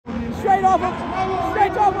off him.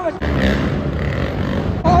 Straight off of it.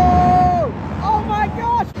 Oh! Oh my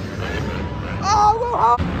gosh! Oh,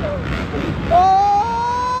 whoa! Oh!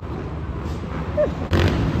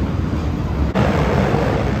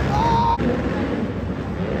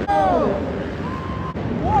 Oh!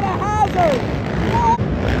 What a hazard!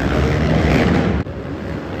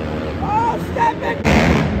 Oh, step it!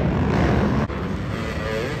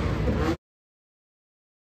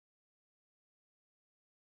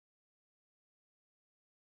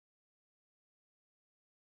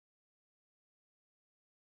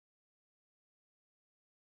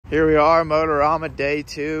 Here we are, Motorama day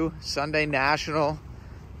 2, Sunday National.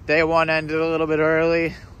 Day 1 ended a little bit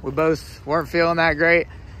early. We both weren't feeling that great.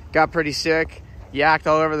 Got pretty sick. Yacked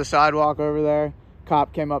all over the sidewalk over there.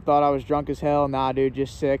 Cop came up, thought I was drunk as hell. Nah, dude,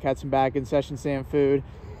 just sick. Had some bad concession stand food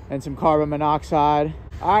and some carbon monoxide.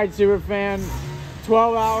 All right, Superfan,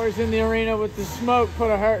 12 hours in the arena with the smoke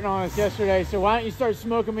put a hurting on us yesterday. So why don't you start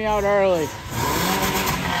smoking me out early?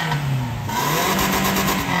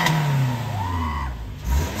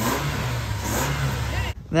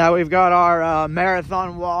 Now we've got our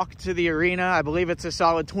marathon walk to the arena. I believe it's a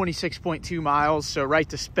solid 26.2 miles, so right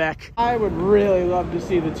to spec. I would really love to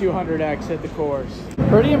see the 200X at the course.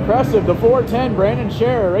 Pretty impressive, the 410, Brandon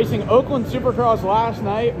Scherer, racing Oakland Supercross last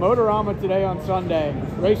night, Motorama today on Sunday.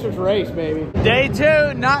 Racers race, baby. Day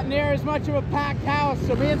 2, not near as much of a packed house,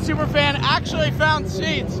 so me and Superfan actually found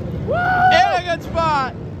seats. Woo! In a good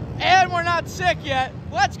spot, and we're not sick yet.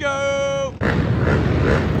 Let's go!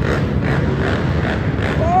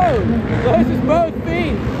 Whoa, those is both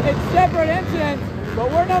feet. It's separate incidents, but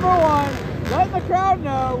we're number 1. Let the crowd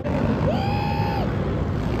know.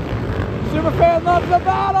 Superfan loves the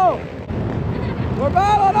battle. We're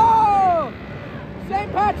battling. Oh!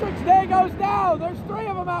 St. Patrick's Day goes down. There's 3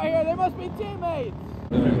 of them out here. They must be teammates.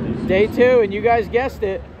 Day 2, and you guys guessed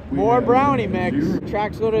it. More brownie mix.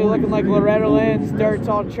 Track's literally looking like Loretta Lynn's. Dirt's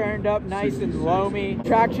all churned up, nice and loamy.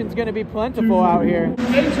 Traction's gonna be plentiful out here.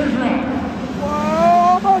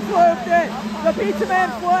 Whoa, almost looped it. The Pizza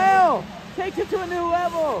Man flail takes it to a new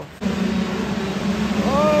level.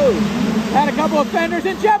 Oh, had a couple of fenders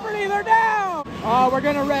in jeopardy. They're down. Oh, we're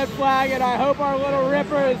gonna red flag it. I hope our little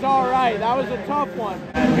ripper is all right. That was a tough one.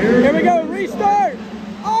 Here we go, restart.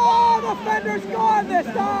 Oh, the fender's gone this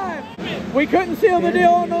time. We couldn't seal the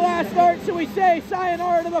deal on the last start, so we say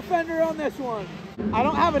sayonara to the fender on this one. I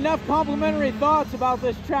don't have enough complimentary thoughts about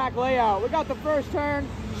this track layout. We got the first turn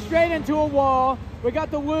straight into a wall. We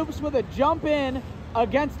got the whoops with a jump in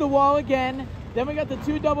against the wall again. Then we got the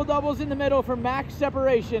 2 double doubles in the middle for max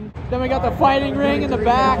separation. Then we got the fighting ring in the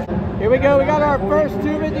back. Here we go. We got our first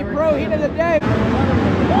 250 Pro heat of the day.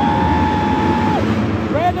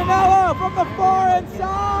 Brandonella from the far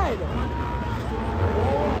inside.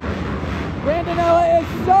 Brandonella is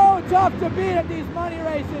so tough to beat at these money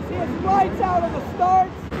races. He has lights out on the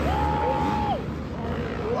starts.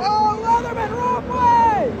 Oh, Leatherman, wrong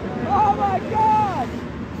way! Oh my God!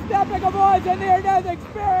 Stepping avoids a near-death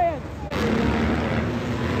experience.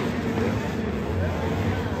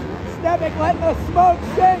 Stepping letting the smoke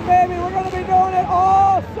sing, baby. We're gonna be doing it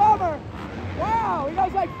all summer. Wow, he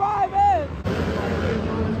goes like 5 in.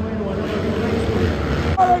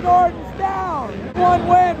 Gordon's down. 1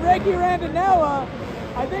 win, Ricky Randonella.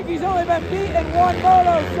 I think he's only been beat in 1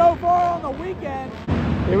 moto so far on the weekend.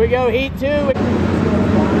 Here we go, heat 2. It's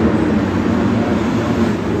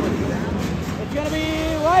gonna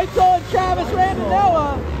be Leitzel and Travis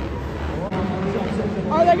Randonella.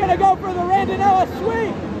 Are they gonna go for the Randonella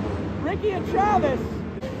sweep? Ricky and Travis.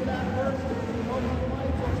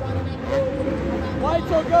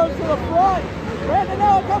 Leitzel goes to the front.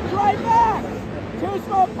 Randonella comes right back. 2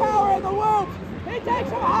 smoke power in the whoops. He takes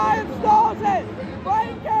him high and stalls it.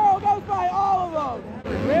 Brian Carroll goes by all of them.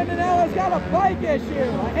 Randonella's got a bike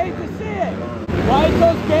issue. I hate to see it.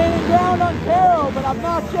 Leitzel's gaining ground on Carroll, but I'm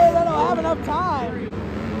not sure that he'll have enough time.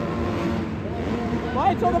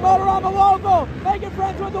 Leitzel, the Motorama local, making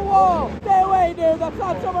friends with the wall. Stay away, dude. That's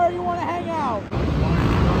not somewhere you want to hang out.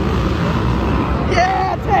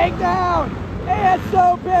 Yeah, takedown. He is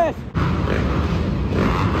so pissed.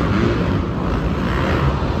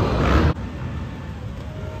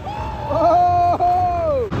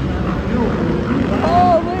 Oh!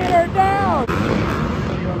 Oh, leader down!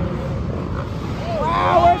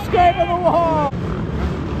 Wow, we're scraping the wall!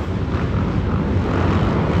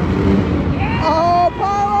 Oh,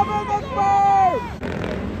 pile up in the first!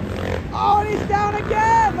 Oh, and he's down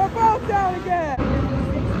again! They're both down again!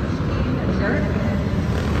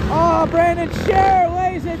 Oh, Brandon Scherer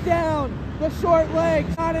lays it down! The short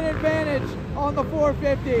legs, not an advantage on the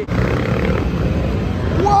 450.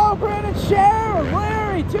 Whoa, Brandon Scherer,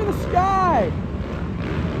 Larry to the sky. right.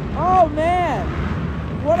 Oh man,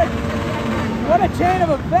 what a chain of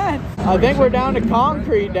events. I think we're down to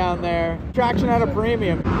concrete down there. Traction at a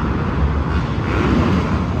premium.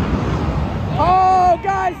 Oh,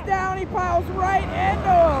 guys down, he piles right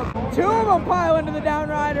into him. Two of them pile into the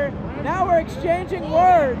downrider. Now we're exchanging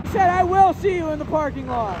words. He said, I will see you in the parking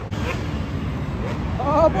lot.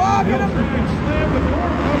 Oh, blocking him.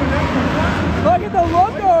 Look at the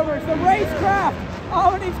lookovers, the racecraft.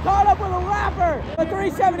 Oh, and he's caught up with a rapper. The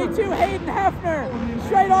 372 Hayden Hefner.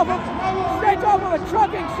 Straight off of a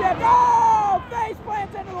trucking ship. Oh, face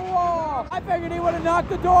plants into the wall. I figured he would have knocked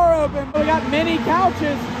the door open. We got mini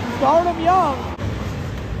couches. Start them young.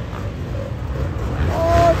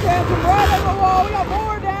 Oh, dancing right into the wall. We got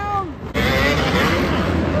more down.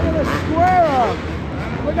 Look at the square up.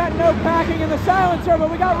 We got no packing in the silencer, but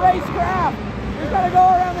we got racecraft. We've got to go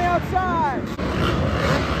around the outside.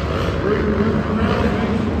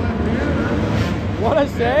 What a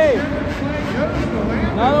save.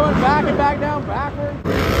 Another one backing back down backwards.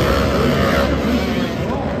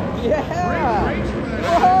 Yeah.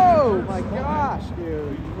 Whoa, my gosh,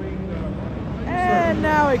 dude. And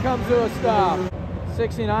now he comes to a stop.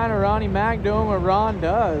 69er Ronnie Mack doing what Ron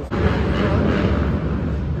does.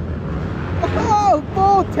 Oh,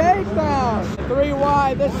 full takedown. 3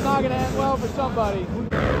 wide. This is not going to end well for somebody.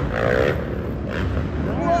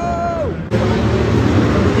 Whoa.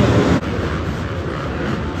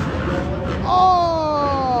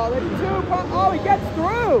 Oh, he gets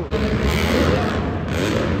through.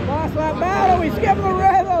 Last lap battle. We skip the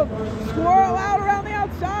rhythm. Squirrel out around the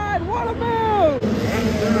outside. What a move.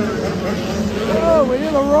 Oh, we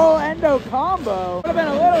did the roll endo combo. Would have been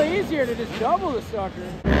a little easier to just double the sucker.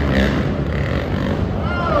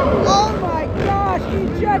 Oh my gosh,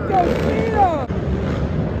 ejecto speedo!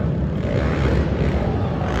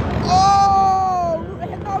 Oh,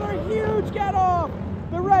 another huge get off.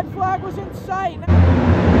 The red flag was in sight.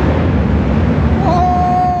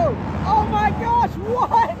 Oh, oh my gosh,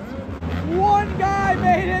 what? One guy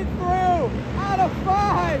made it through out of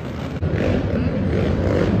 5.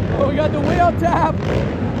 Oh, we got the wheel tap.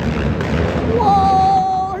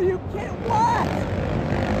 Whoa, are you kidding? What?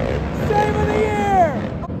 Save of the year.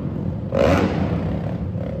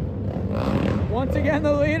 Once again,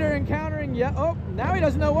 the leader encountering oh, now he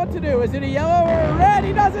doesn't know what to do. Is it a yellow or a red?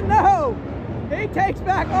 He doesn't know. He takes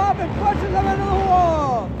back off and pushes him into the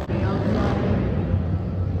wall.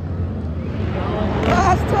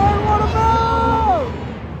 Last turn, what a move!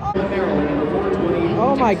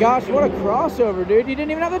 Oh my gosh, what a crossover, dude. You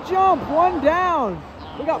didn't even have to jump. One down.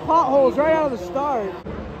 We got potholes right out of the start.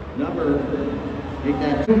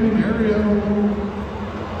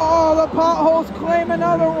 Oh, the potholes claim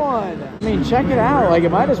another one. I mean, check it out. Like, it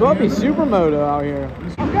might as well be Supermoto out here.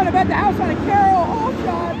 I'm going to bet the house on a Carroll hole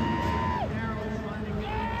shot.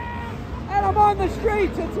 And I'm on the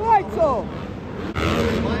streets. It's Leitzel.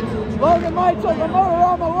 Logan Leitzel, the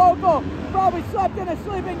Motorama local, probably slept in a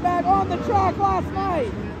sleeping bag on the track last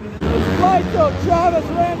night. It's Leitzel, Travis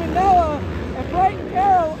Raminella, and Brayton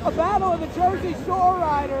Carroll, a battle of the Jersey Shore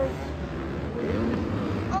riders.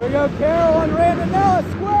 Here we go, Carroll and Raminella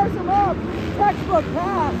squares him up. Textbook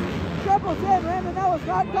pass. Triples in, Raminella's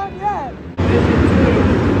not done yet.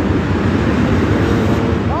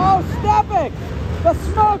 Oh, Stefik, the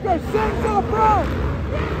smoker, sings to the front.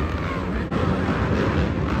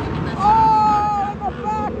 Oh, in the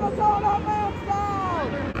back, the donut man's down.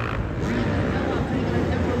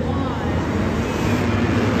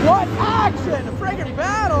 What action, a friggin'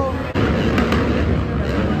 battle.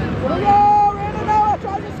 Here we go.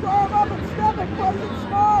 Tries to score him up and Stefik plays it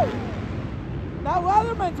smart. Now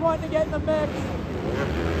Leatherman's wanting to get in the mix.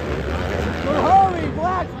 Hurry,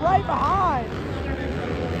 Black's right behind.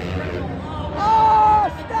 Oh,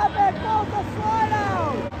 Stefik pulls the slide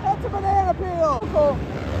out. That's a banana peel.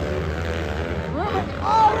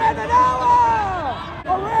 Oh, Raminella! A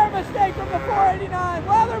rare mistake from the 489.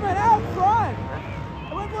 Leatherman out front.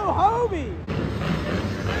 With Lou Hobie.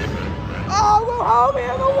 Oh, Lou Hobie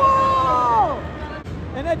in the wall!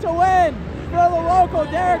 And it's a win for the local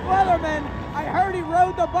Derek Leatherman. I heard he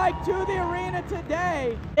rode the bike to the arena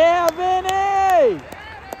today. Yeah, Vinny!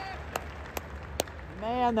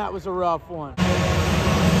 Man, that was a rough one.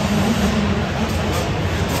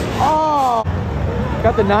 Oh!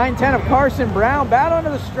 Got the 910 of Carson Brown. Battle into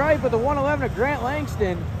the stripe with the 111 of Grant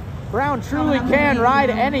Langston. Brown truly can ride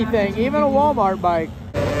anything, even a Walmart bike.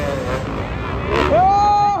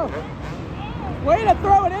 Oh! Way to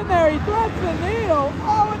throw it in there. He threads the needle.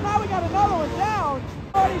 Oh, and now we got another one down.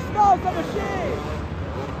 Oh, and he stalls the machine.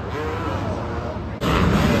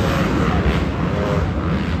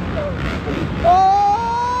 Oh!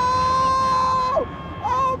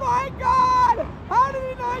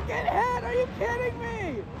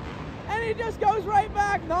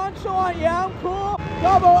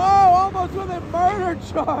 Double O, almost with a murder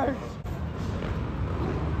charge.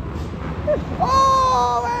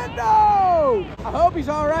 Oh, and no! I hope he's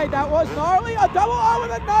all right. That was gnarly. A double O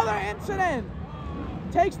with another incident.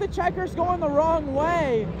 Takes the checkers going the wrong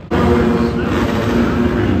way.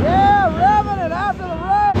 Yeah, revving it after the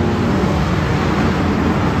rev.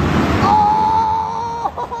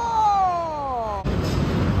 Oh!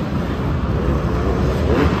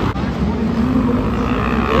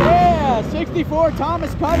 Yeah, 64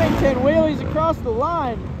 Thomas Covington wheelies across the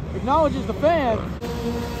line. Acknowledges the fans.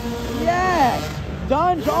 Yes!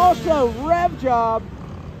 Dunge also rev job.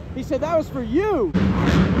 He said that was for you.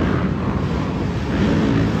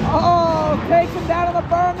 Oh, takes him down on the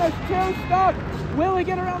berm. There's two stuck. Will he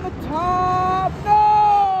get around the top?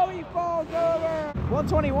 No! He falls over.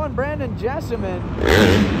 121 Brandon Jessamine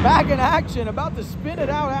back in action, about to spin it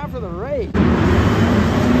out after the race.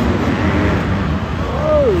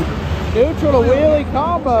 Oh, neutral to wheelie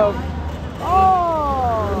combo.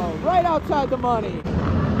 Oh, right outside the money.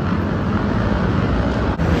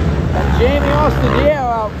 And Jamie Austin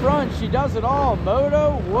out front, she does it all.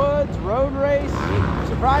 Moto, woods, road race.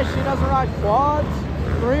 Surprised she doesn't ride quads,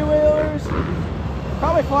 three-wheelers.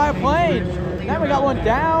 Probably fly a plane. Then we got one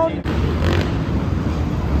down.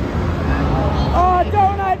 Oh,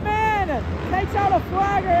 Donut Man takes out a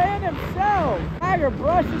flagger and himself. Flagger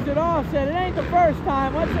brushes it off, said it ain't the first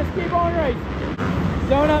time. Let's just keep on racing.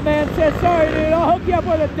 Donut Man says, sorry dude, I'll hook you up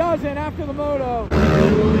with a dozen after the moto.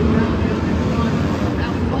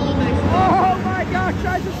 Oh my gosh,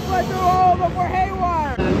 tries to split through all of them. We're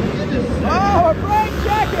haywire. Oh, we're brake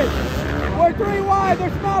checking. We're three wide.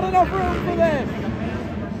 There's not enough room for this.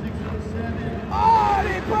 Oh, and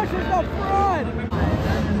he pushes the front.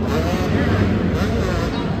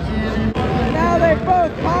 Now they've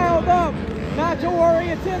both piled up. Not to worry,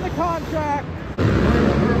 it's in the contract.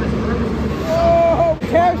 Oh,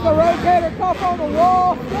 tears the rotator cuff on the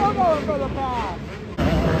wall. Still going for the pass.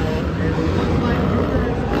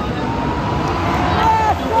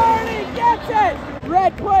 He gets it!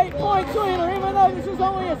 Red plate points leader, even though this is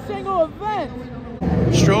only a single event.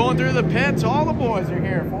 Strolling through the pits, all the boys are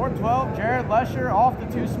here. 412, Jared Lesher off the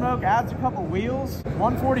two smoke, adds a couple wheels.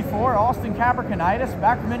 144, Austin Capriconitis,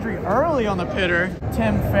 back from injury early on the pitter.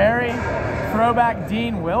 Tim Ferry, throwback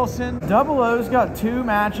Dean Wilson. Double O's got two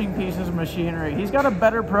matching pieces of machinery. He's got a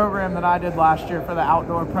better program than I did last year for the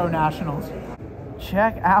Outdoor Pro Nationals.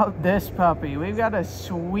 Check out this puppy. We've got a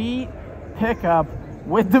sweet pickup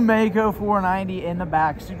with the Mako 490 in the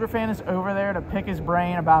back. Superfan is over there to pick his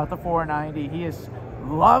brain about the 490. He is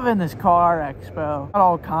loving this car expo. Got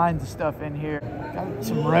all kinds of stuff in here. Got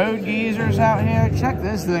some road geezers out here. Check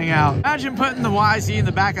this thing out. Imagine putting the YZ in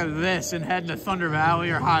the back of this and heading to Thunder Valley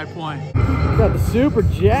or High Point. Got the Super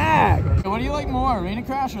Jag. What do you like more, Arena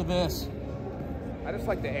Crash or this? I just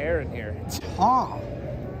like the air in here. Oh.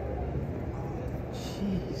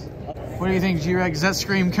 Jeez. What do you think, G-Reg? Does that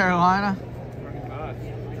scream Carolina?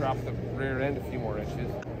 Drop the rear end a few more inches.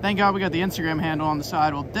 Thank God we got the Instagram handle on the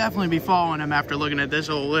side. We'll definitely be following him after looking at this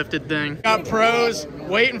old lifted thing. Got pros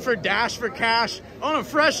waiting for Dash for Cash on a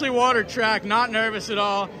freshly watered track. Not nervous at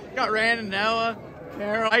all. Got Randonella,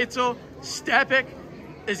 Carol, Heitzel, Stepic.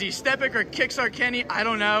 Is he Stepic or Kickstar Kenny? I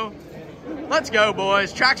don't know. Let's go,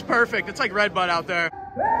 boys. Track's perfect. It's like Red Bud out there.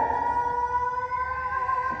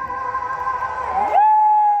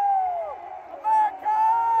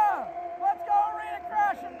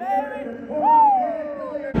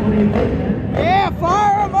 Yeah,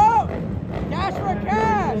 fire them up! Cash for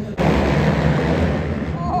cash!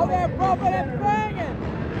 Oh, they're bumping and banging!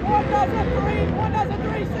 One does a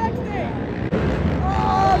 360!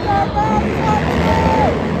 Oh, they're bouncing on the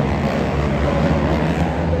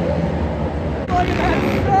Look at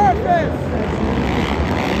that surface!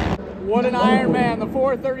 What an Iron Man, the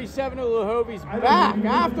 437 of Lahovi's back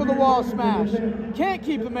after the wall smash. Can't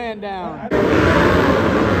keep the man down.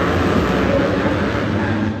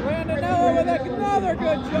 With another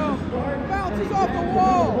good jump. Bounces off the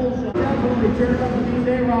wall.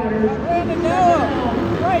 Randonella.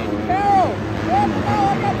 Creighton Carroll.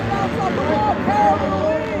 Randonella gets bounced off the wall. Carroll to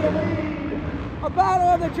the lead. A battle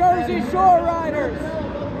of the Jersey Shore Riders.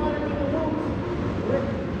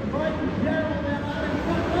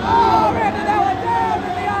 Oh, Randonella down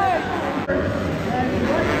in the ice.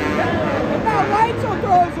 And now Reitzel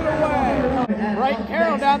throws it away. Right,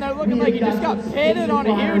 Carroll down there looking like he just got pitted on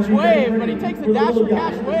a huge wave, but he takes the Dash for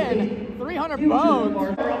Cash win. 300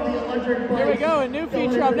 bones. Here we go, a new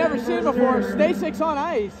feature I've never seen before. Stay 6 on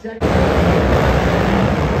ice. Oh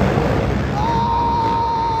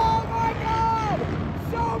my God!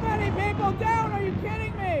 So many people down, are you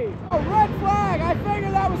kidding me? A red flag, I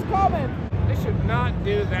figured that was coming. They should not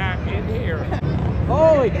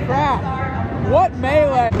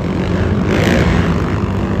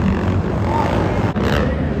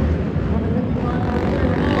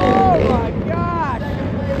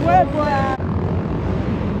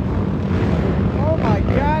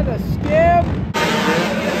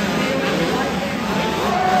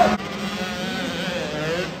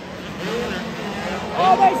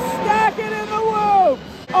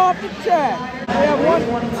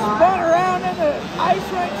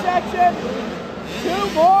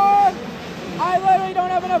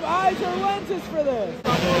enough eyes or lenses for this.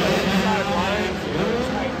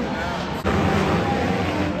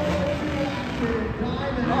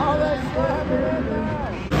 Oh, they're slamming in now.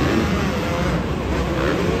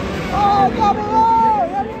 Oh, double O!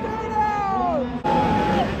 That's two down!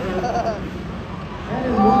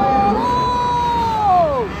 Oh!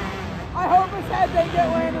 I hope his head didn't get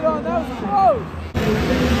landed on. That was close.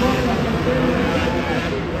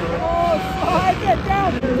 Oh, slides it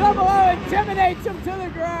down. Double O intimidates him to the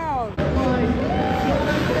ground.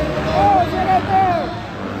 Oh, is it in there?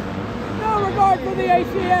 No regard for the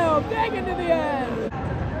ACL. Digging to the end.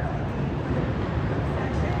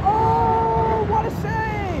 Oh, what a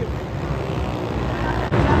save!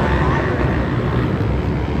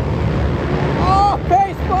 Oh,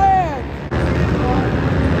 face plant!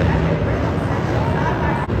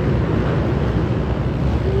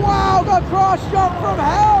 Wow, the cross jump from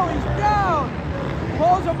hell. He's down.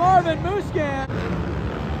 Pulls a Marvin Muscan.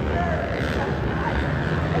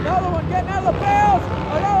 Another one getting out of the bales.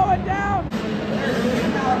 Another one down.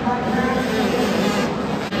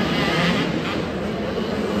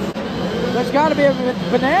 There's got to be a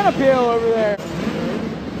banana peel over there.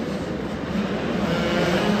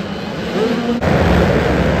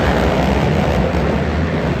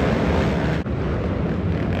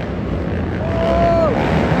 Oh,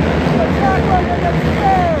 the track record gets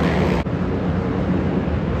spared.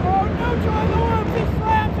 Oh, neutral in the whoops. He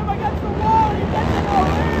slams him against the wall and he gets in the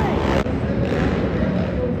ring.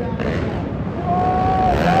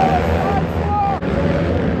 Oh, no, it's not slow.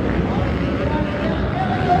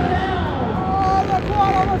 Oh, the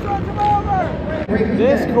quad almost runs him over.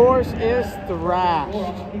 This course is thrashed.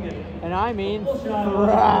 And I mean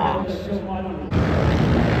thrashed.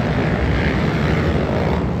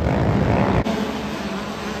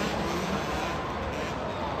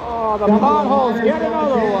 Oh, the potholes, get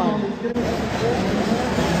another one.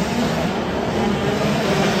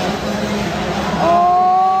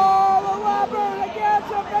 Oh, the leopard against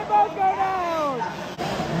him, they both go down.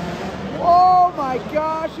 Oh my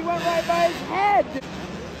gosh, he went right by his head.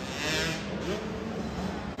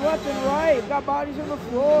 Left and right, got bodies on the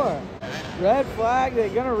floor. Red flag, they're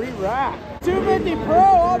gonna re-rack. 250 Pro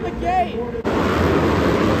on the gate.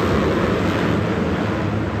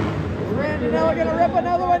 Randinella gonna rip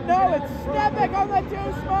another one? No, it's Stepic on the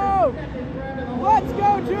two smoke. Let's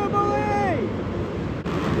go, Jubilee.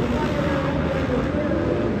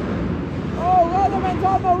 Oh, Leatherman's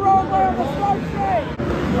on the roadway on the start straight.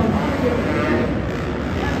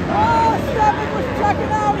 Oh, Stepic was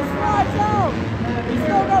checking out, he slides out. He's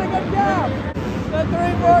still got a good gap. The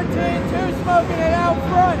 314, two smoking it out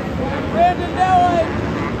front. Randinella,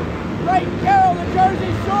 Right Carroll, the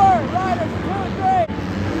Jersey Shore. Riders 2 and 3.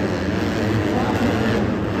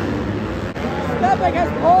 Stepic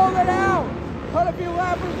has pulled it out. Put a few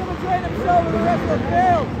lappers in between himself and the rest of the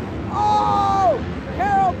field. Oh!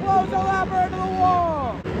 Carroll blows a lapper into the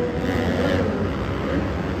wall.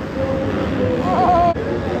 Oh!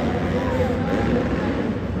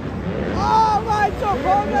 Oh, lights are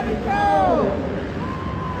pulled into Carroll.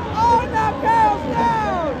 Oh, now Carroll's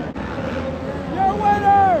down. Your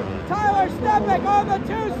winner, Tyler Stepic on the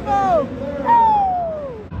two smoke.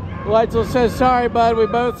 Leitzel says, sorry, bud, we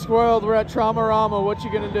both squirreled. We're at Motorama. What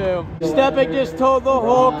you gonna do? Stepic just told the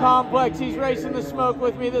whole complex he's racing the smoke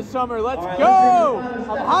with me this summer. Let's go!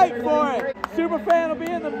 I'm hyped for it. Superfan will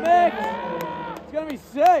be in the mix. It's gonna be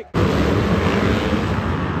sick.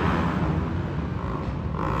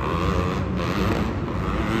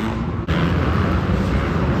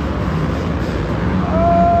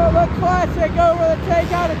 Oh, the classic over the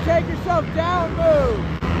takeout and take yourself down move.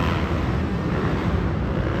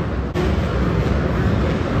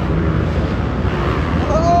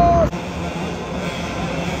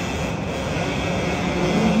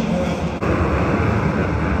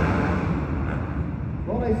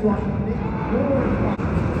 Oh,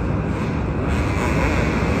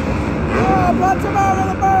 butts him out of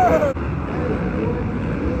the bird!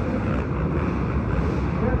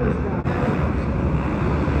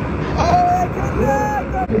 Oh, they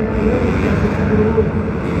connect!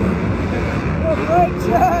 Oh, great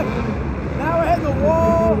check! Now we're hitting the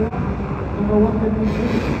wall.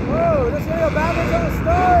 Whoa, this video backwards on the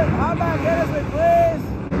start. Hop back in as we please.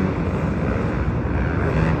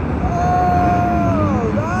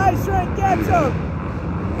 Oh, the ice rink gets him.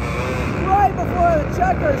 Right before the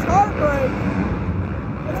checker's heartbreak.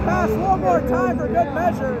 It's passed one more time for good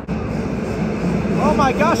measure. Oh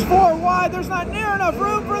my gosh, 4 wide. There's not near enough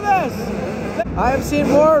room for this. I have seen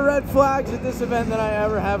more red flags at this event than I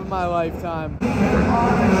ever have in my lifetime.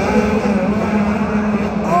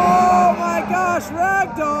 Oh my gosh,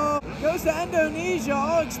 ragdoll. Goes to Indonesia,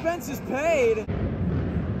 all expenses paid.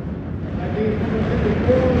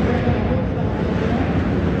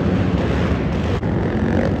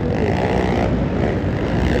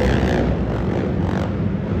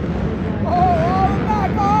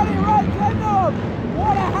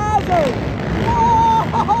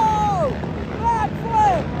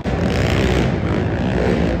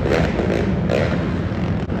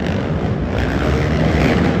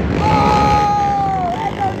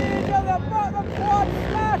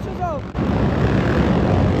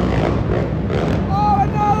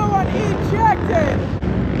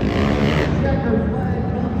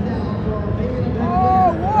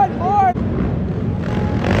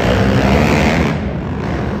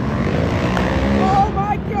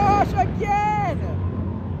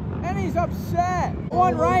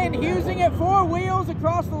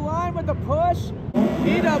 Across the line with the push.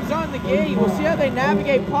 P-Dub's on the gate. We'll see how they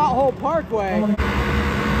navigate Pothole Parkway. All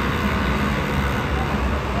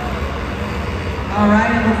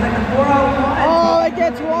right, it looks like a 401. Oh, it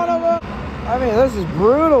gets one of them. I mean, this is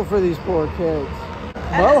brutal for these poor kids.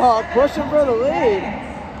 Mohawk pushing for the lead.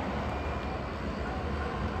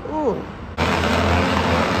 Ooh.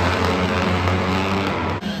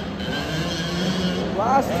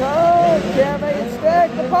 Last turn, can't make it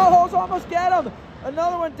stick. The potholes almost get him.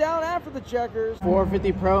 Another one down after the checkers.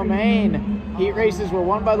 450 Pro Main. Heat races were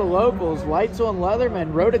won by the locals. Leitzel and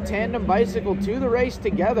Leatherman rode a tandem bicycle to the race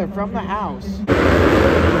together from the house. Looks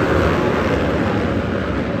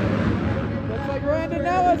like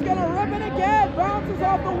Randanella's gonna rip it again. Bounces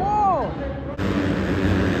off the wall.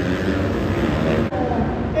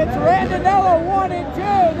 It's Randanella 1 and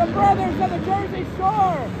 2. The brothers of the Jersey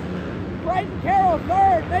Shore. Brighton Carroll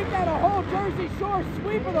third. Make that a whole Jersey Shore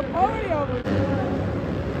sweep of the podium.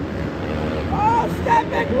 Oh,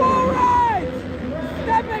 Stepnick wall rides!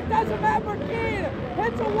 Stepnick does a Lamborghini,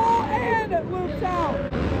 hits a wall and it loops out.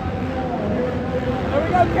 There we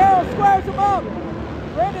go, Carroll squares him up.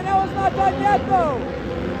 Randanella's not done yet though.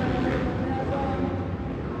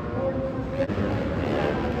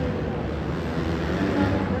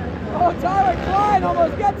 Oh, Tyler Klein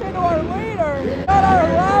almost gets into our leader. Not our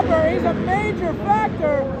lapper, he's a major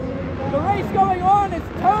factor. The race going on is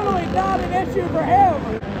totally not an issue for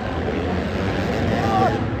him.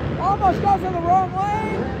 Almost goes in the wrong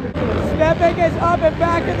lane. Stepnick is up and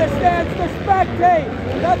back in the stands to spectate.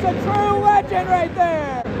 That's a true legend right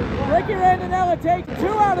there. Ricky Randanella takes 2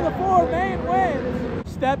 out of the 4 main wins.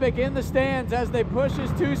 Stepnick in the stands as they push his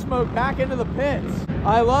 2-smoke back into the pits.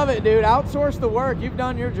 I love it, dude. Outsource the work. You've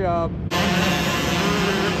done your job.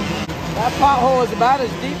 That pothole is about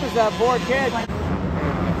as deep as that poor kid.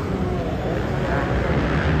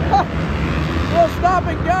 Little stop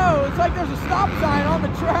and go. It's like there's a stop sign on the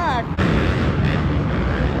track.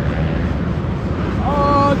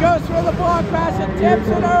 Oh, goes for the block pass and tips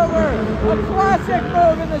it over. A classic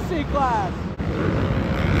move in the C-Class.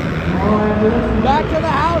 Back to the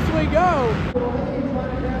house we go.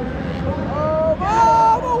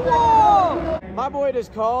 Oh, the wall! My boy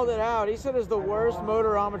just called it out. He said it's the worst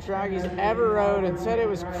Motorama track he's ever rode and said it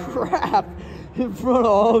was crap in front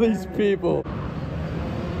of all these people.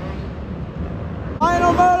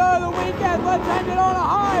 Final moto of the weekend. Let's end it on a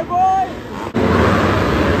high, boys.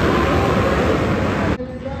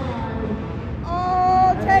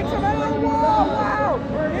 Oh, takes him into the wall. Wow.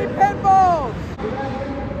 He pinballs.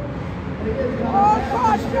 Oh,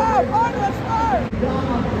 cross jump onto the start.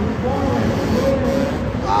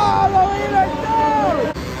 Oh, the leader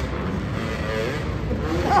goes.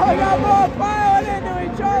 Oh, we got both piling into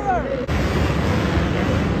each other.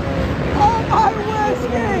 Oh, my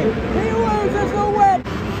whiskey. He loses the whip.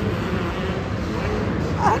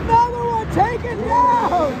 Another one taken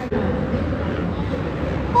down.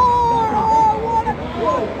 More. Oh, what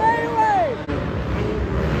melee.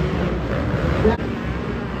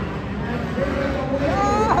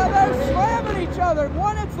 They're slamming each other.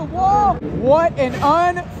 One hits the wall. What an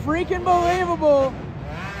unfreaking believable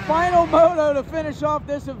final moto to finish off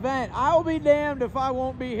this event. I will be damned if I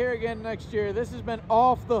won't be here again next year. This has been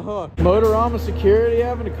off the hook. Motorama security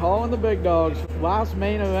having to call in the big dogs. Last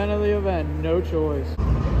main event of the event. No choice.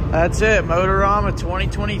 That's it. Motorama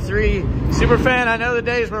 2023. Superfan, I know the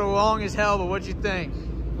days were long as hell, but what'd you think?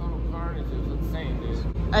 Total carnage. It was insane,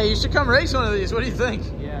 dude. Hey, you should come race one of these. What do you think?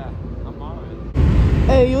 Yeah, I'm on it.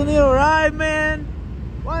 Hey, you need a ride, man?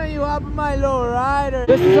 Why don't you hop in my little rider?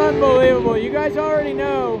 This is unbelievable. You guys already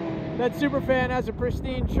know that Superfan has a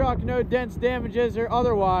pristine truck, no dents, damages, or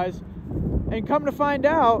otherwise. And come to find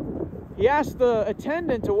out, he asked the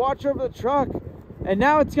attendant to watch over the truck, and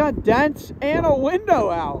now it's got dents and a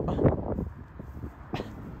window out.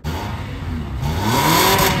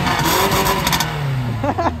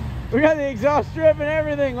 We got the exhaust strip and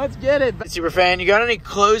everything. Let's get it. Superfan, you got any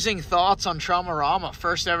closing thoughts on Motorama?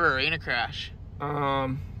 First ever arena crash.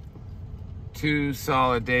 2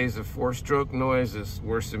 solid days of 4-stroke noise is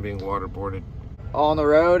worse than being waterboarded. On the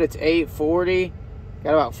road, it's 8:40.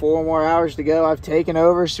 Got about 4 more hours to go. I've taken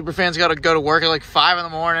over. Superfan's got to go to work at like 5 in the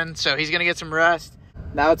morning, so he's gonna get some rest.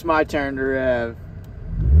 Now it's my turn to rev.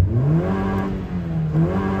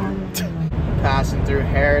 Passing through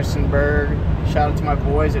Harrisonburg. Shout out to my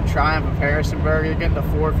boys at Triumph of Harrisonburg. They're getting the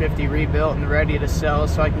 450 rebuilt and ready to sell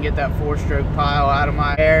so I can get that 4-stroke pile out of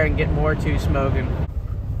my hair and get more 2 smoking.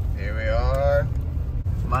 Here we are,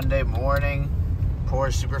 Monday morning. Poor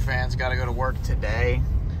Superfan's got to go to work today.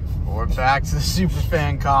 We're back to the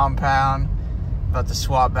Superfan compound. About to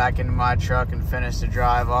swap back into my truck and finish the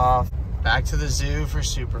drive off. Back to the zoo for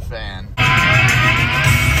Superfan.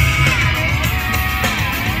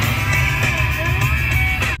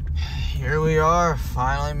 Here we are,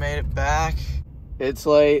 finally made it back. It's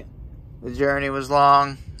late, the journey was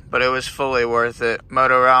long, but it was fully worth it.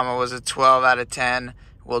 Motorama was a 12 out of 10.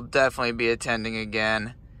 We'll definitely be attending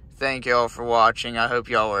again. Thank you all for watching. I hope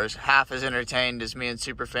y'all were half as entertained as me and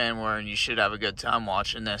Superfan were, and you should have a good time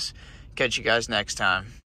watching this. Catch you guys next time.